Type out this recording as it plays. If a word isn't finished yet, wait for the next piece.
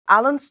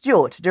Allan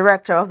Stewart,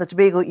 Director of the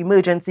Tobago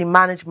Emergency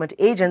Management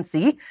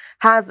Agency,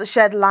 has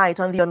shed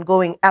light on the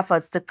ongoing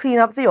efforts to clean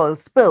up the oil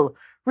spill,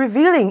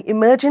 revealing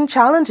emerging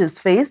challenges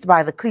faced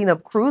by the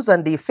cleanup crews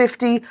on Day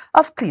 50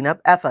 of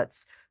cleanup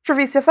efforts.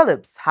 Trevecia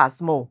Phillips has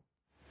more.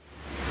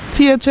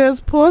 THA's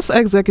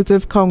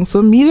Post-Executive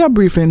Council media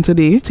briefing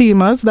today,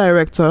 TEMA's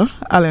Director,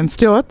 Allan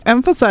Stewart,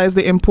 emphasized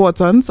the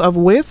importance of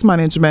waste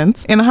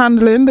management in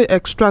handling the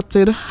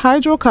extracted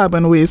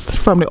hydrocarbon waste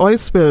from the oil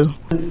spill.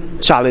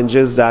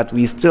 Challenges that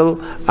we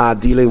still are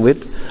dealing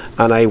with,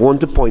 and I want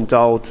to point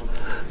out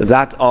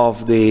that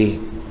of the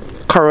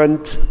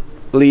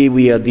currently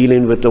we are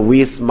dealing with the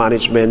waste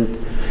management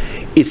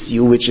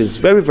issue, which is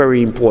very,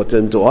 very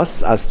important to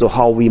us as to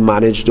how we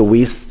manage the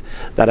waste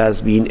that has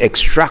been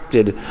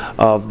extracted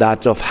of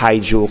that of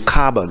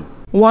hydrocarbon.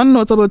 One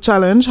notable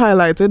challenge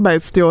highlighted by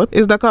Stewart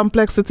is the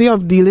complexity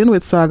of dealing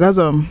with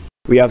sargassum.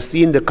 We have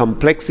seen the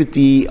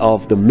complexity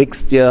of the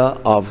mixture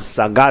of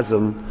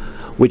sargassum,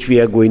 which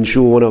we are going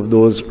through one of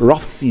those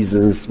rough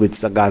seasons with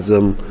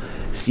sargassum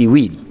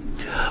seaweed.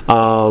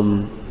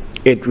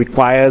 It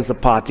requires a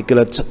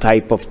particular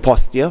type of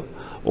posture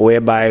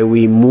whereby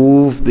we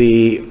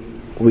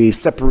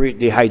separate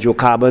the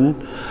hydrocarbon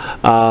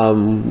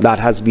that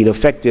has been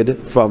affected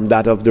from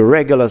that of the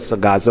regular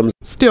sargassum.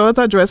 Stewart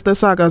addressed the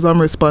sargassum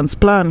response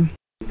plan.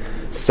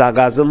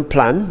 Sargassum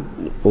plan,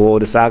 or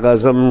the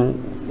sargassum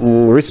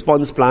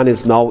response plan,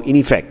 is now in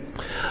effect.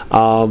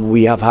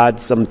 We have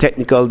had some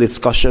technical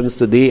discussions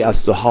today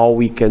as to how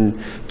we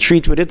can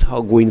treat with it,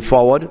 how going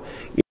forward.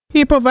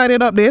 He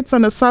provided updates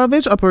on the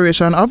salvage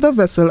operation of the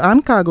vessel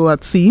and cargo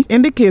at sea,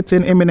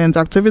 indicating imminent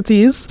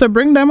activities to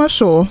bring them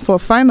ashore for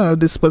final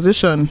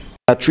disposition.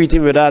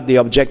 Treating with that, the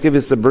objective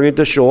is to bring it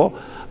ashore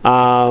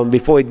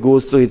before it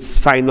goes to its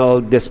final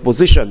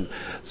disposition.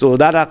 So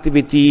that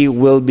activity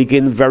will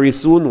begin very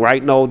soon.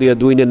 Right now they are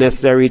doing the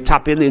necessary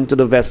tapping into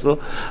the vessel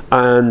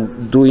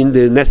and doing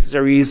the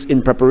necessaries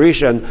in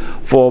preparation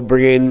for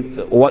bringing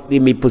what they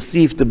may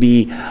perceive to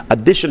be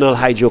additional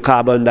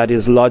hydrocarbon that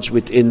is lodged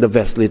within the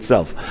vessel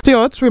itself.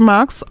 Stewart's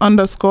remarks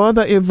underscore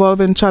the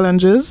evolving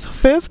challenges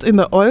faced in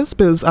the oil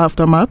spill's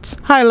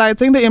aftermath,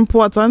 highlighting the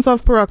importance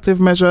of proactive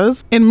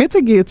measures in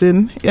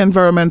mitigating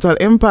environmental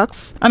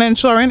impacts and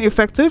ensuring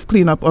effective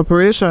cleanup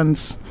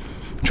operations.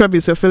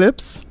 Trevecia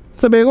Phillips,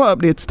 Tobago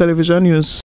Updates Television News.